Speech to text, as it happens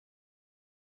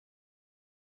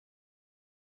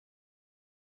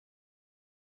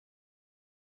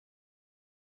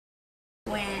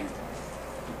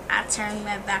I turned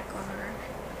my back on her.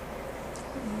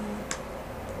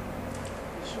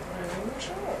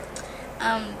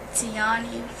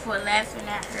 Tiani for laughing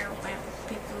at her when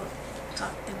people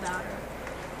talked about her.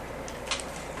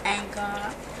 And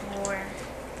God for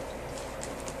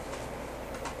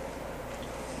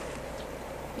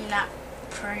not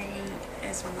praying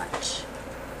as much.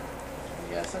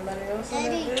 You got somebody else on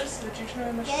that list that you're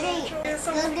trying to show?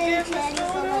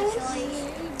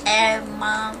 And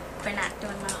Mom for not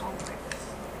doing my homework.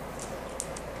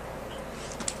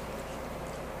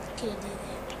 Can you do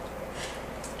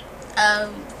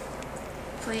that?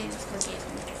 Please forgive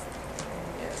me.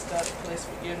 Yes, God, place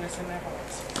forgiveness in their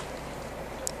hearts.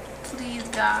 Please,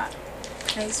 God,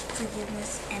 place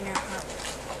forgiveness in their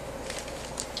hearts.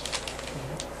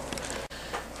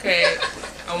 Okay,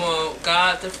 I want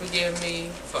God to forgive me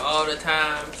for all the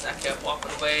times I kept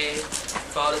walking away,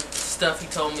 for all the stuff He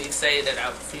told me to say that I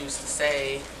refused to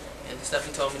say, and the stuff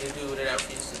He told me to do that I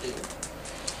refused to do.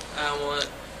 I want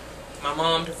my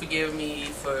mom to forgive me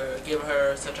for giving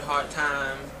her such a hard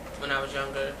time when I was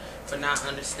younger, for not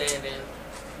understanding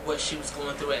what she was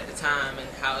going through at the time and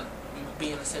how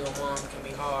being a single mom can be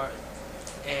hard,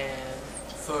 and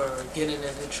for getting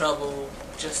into trouble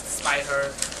just to spite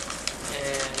her,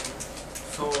 and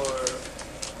for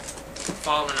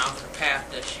falling off the path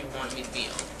that she wanted me to be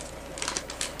on.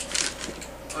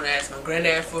 I want to ask my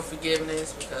granddad for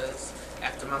forgiveness because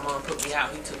after my mom put me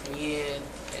out, he took me in,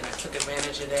 and I took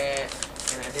advantage of that,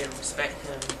 and I didn't respect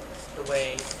him the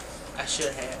way I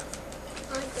should have.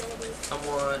 I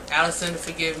want Allison to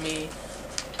forgive me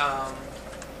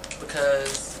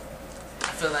because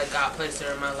I feel like God placed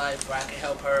her in my life where I could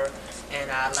help her, and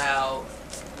I allowed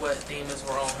what demons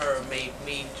were on her made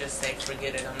me just say,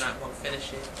 forget it, I'm not going to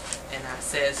finish it. And I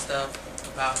said stuff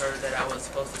about her that I wasn't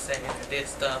supposed to say, and I did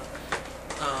stuff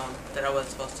that I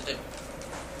wasn't supposed to do.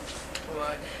 I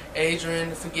want Adrian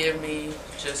to forgive me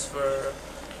just for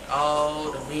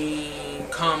all the mean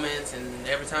comments and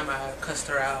every time I cussed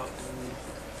her out and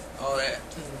all that.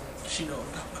 She knows what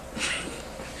I'm talking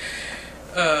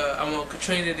about. I want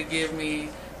Katrina to give me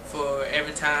for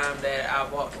every time that I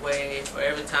walked away, for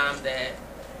every time that,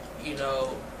 you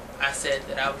know, I said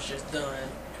that I was just done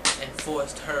and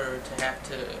forced her to have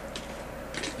to,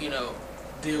 you know,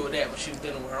 deal with that when she was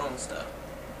dealing with her own stuff.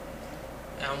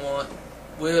 And I want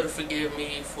Will to forgive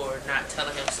me for not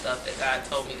telling him stuff that God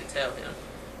told me to tell him,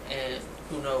 and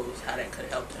who knows how that could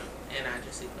have helped him, and I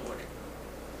just ignored it.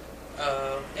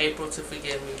 April to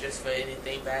forgive me just for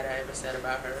anything bad I ever said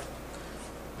about her.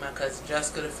 My cousin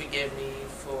Jessica to forgive me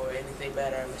for anything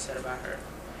bad I ever said about her.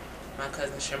 My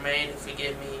cousin Charmaine to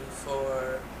forgive me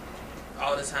for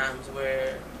all the times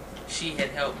where she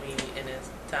had helped me and the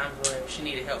times where she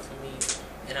needed help from me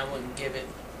and I wouldn't give it.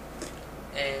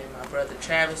 And my brother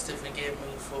Travis to forgive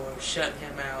me for shutting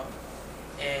him out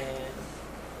and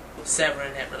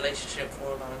severing that relationship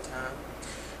for a long time.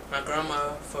 My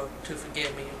grandma to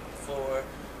forgive me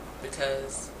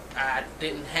because I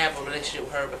didn't have a relationship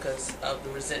with her because of the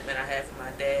resentment I had for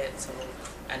my dad, so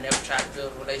I never tried to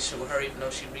build a relationship with her even though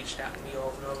she reached out to me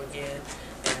over and over again,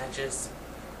 and I just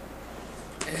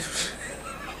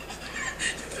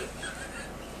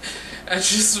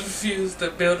refused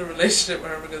to build a relationship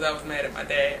with her because I was mad at my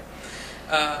dad.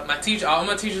 All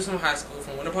my teachers from high school,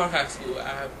 from Winter Park High School,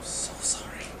 I'm so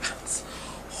sorry. I was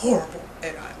horrible,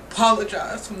 and I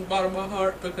apologize from the bottom of my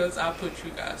heart because I put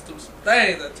you guys through some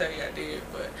things. I tell you I did,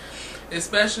 but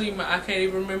especially I can't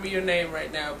even remember your name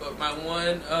right now, but my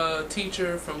one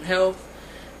teacher from health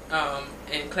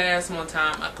in class one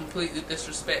time, I completely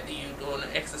disrespected you doing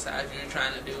the exercise you were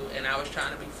trying to do, and I was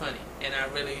trying to be funny, and I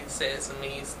really said some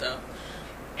mean stuff,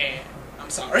 and I'm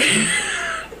sorry.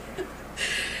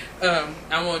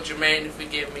 I want Jermaine to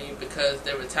forgive me because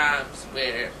there were times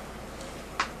where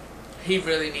he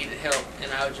really needed help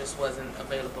and I just wasn't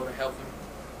available to help him.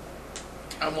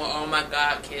 I want all my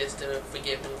God kids to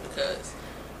forgive me because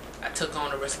I took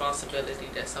on a responsibility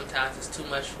that sometimes is too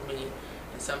much for me,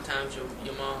 and sometimes your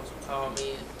moms will call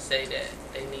me and say that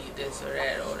they need this or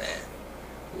that or that.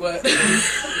 What?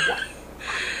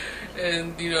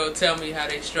 And, you know, tell me how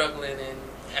they're struggling, and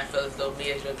I feel as though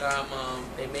me as your godmom,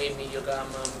 they made me your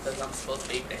godmom because I'm supposed to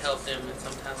be able to help them, and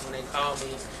sometimes when they call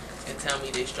me and tell me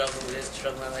they struggle with this,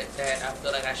 struggling like that, I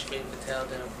feel like I should be able to tell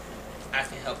them I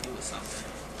can help you with something.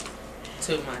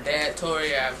 To my dad,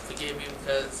 Tori, I forgive you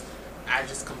because I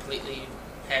just completely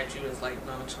had you as like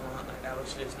nonchalant, like I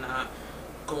was just not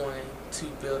going to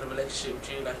build a relationship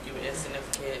with you, like you were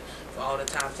insignificant for all the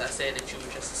times I said that you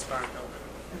were just a sperm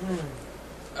donor.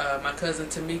 My cousin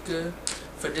Tamika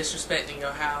for disrespecting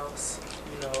your house.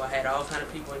 You know, I had all kind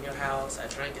of people in your house. I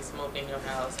drank and smoked in your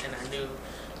house, and I knew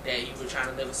that you were trying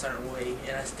to live a certain way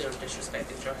and I still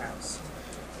disrespected your house.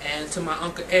 And to my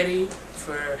Uncle Eddie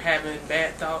for having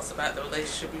bad thoughts about the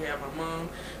relationship you have with my mom,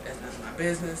 that's none of my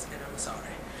business, and I'm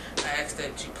sorry. I ask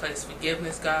that you place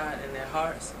forgiveness, God, in their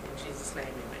hearts. In Jesus'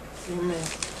 name, amen.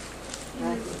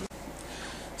 Amen.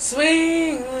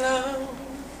 Swing low,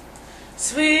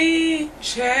 sweet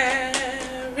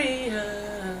chariot,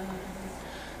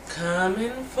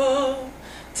 coming for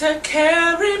to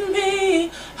carry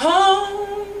me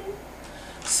home.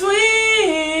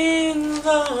 Swing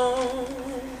low,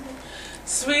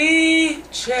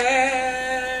 sweet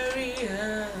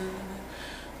chariot,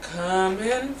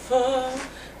 coming for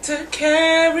to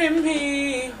carry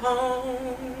me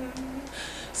home.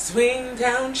 Swing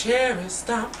down, chariot,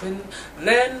 stop and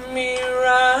let me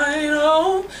ride.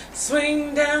 Oh,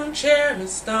 swing down, chariot,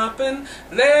 stop and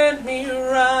let me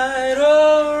ride.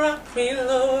 Oh, rock me,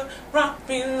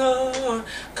 Lord,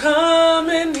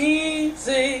 coming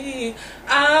easy.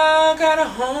 I got a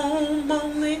home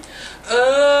on the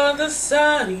other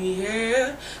side,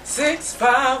 yeah.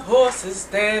 6'5" horses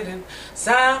standing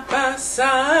side by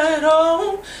side.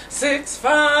 Oh,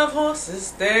 6'5" horses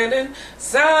standing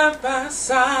side by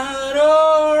side.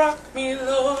 Oh, rock me,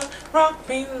 Lord,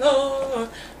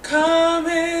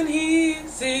 coming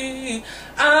easy.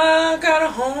 I got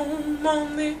a home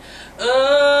on the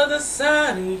other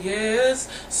side, yes.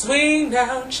 Swing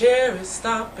down, chariot,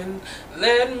 stop and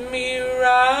let me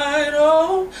ride.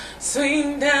 Oh,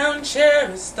 swing down,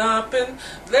 chariot, stop and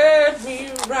let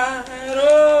me ride.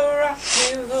 Oh,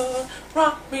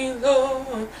 rock me,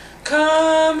 Lord,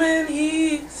 coming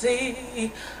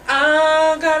easy.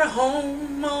 I got a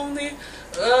home on the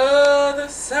other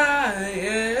side,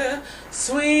 yeah.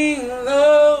 Swing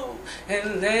low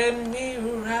and let me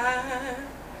ride.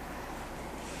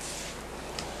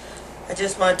 I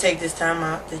just want to take this time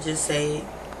out to just say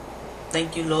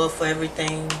thank you, Lord, for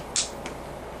everything.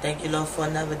 Thank you, Lord, for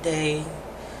another day.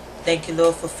 Thank you,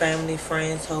 Lord, for family,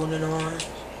 friends holding on,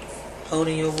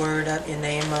 holding your word up, your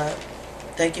name up.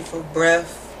 Thank you for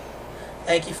breath.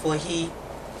 Thank you for heat.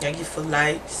 Thank you for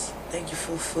lights. Thank you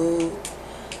for food.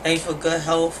 Thank you for good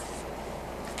health.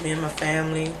 Me and my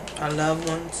family, our loved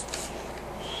ones.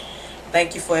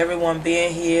 Thank you for everyone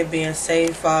being here, being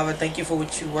saved, Father. Thank you for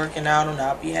what you're working out on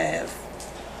our behalf.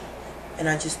 And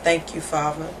I just thank you,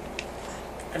 Father.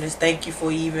 I just thank you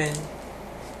for even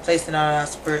placing on our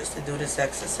spirits to do this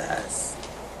exercise,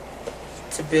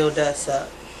 to build us up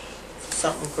for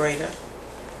something greater.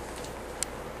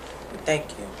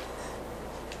 Thank you. In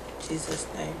Jesus'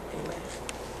 name, amen.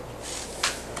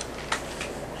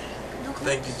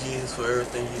 Thank you, Jesus, for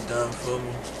everything you've done for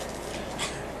me.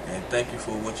 And thank you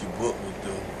for what you brought me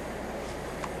through.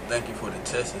 Thank you for the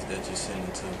tests that you're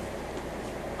sending to me.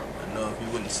 I know if you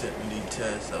wouldn't send me these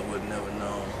tests, I would have never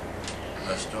known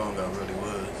how strong I really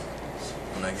was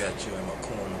when I got you in my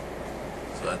corner.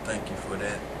 So I thank you for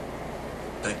that.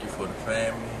 Thank you for the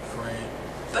family, friend.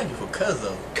 Thank you for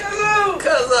Cuzzo.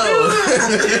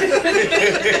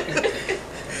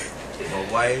 My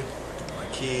wife, my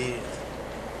kids,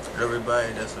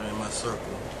 everybody that's in my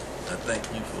circle. I thank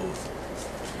you for it.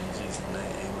 In Jesus'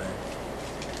 name, amen.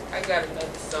 I got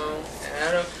another song,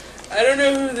 and I don't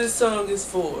know who this song is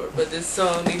for, but this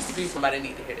song needs to be, somebody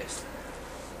need to hear this.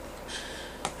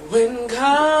 When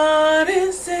God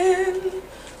is in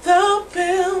the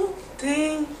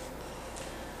building,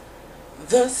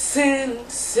 the sin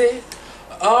sick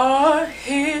are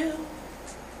healed.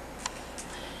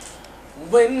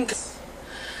 When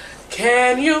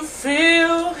can you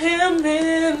feel him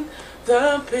in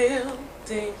the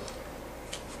building?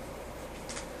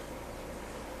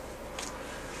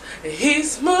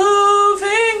 He's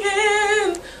moving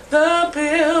in the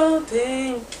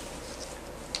building.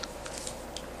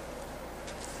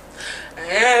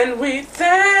 And we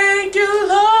thank you,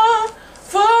 Lord,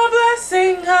 for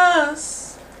blessing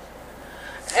us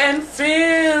and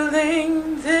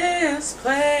filling this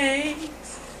place.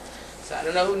 So I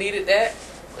don't know who needed that,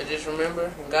 but just remember,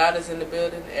 when God is in the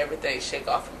building, everything shake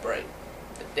off and break.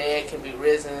 The dead can be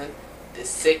risen, the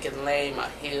sick and lame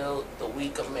are healed, the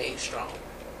weak are made strong.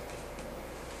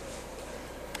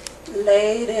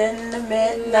 Late in the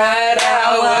midnight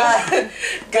hour,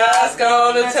 God's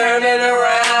gonna turn it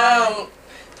around.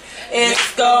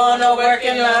 it's gonna work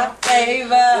in our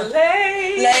favor.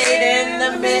 Late in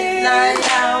the midnight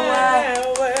hour,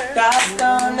 God's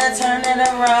gonna turn it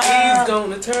around. He's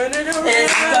gonna turn it around.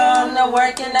 It's gonna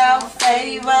work in our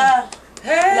favor.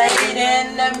 Late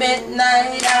in the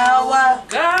midnight hour,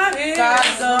 God is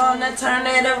God's gonna turn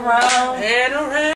it around. and around.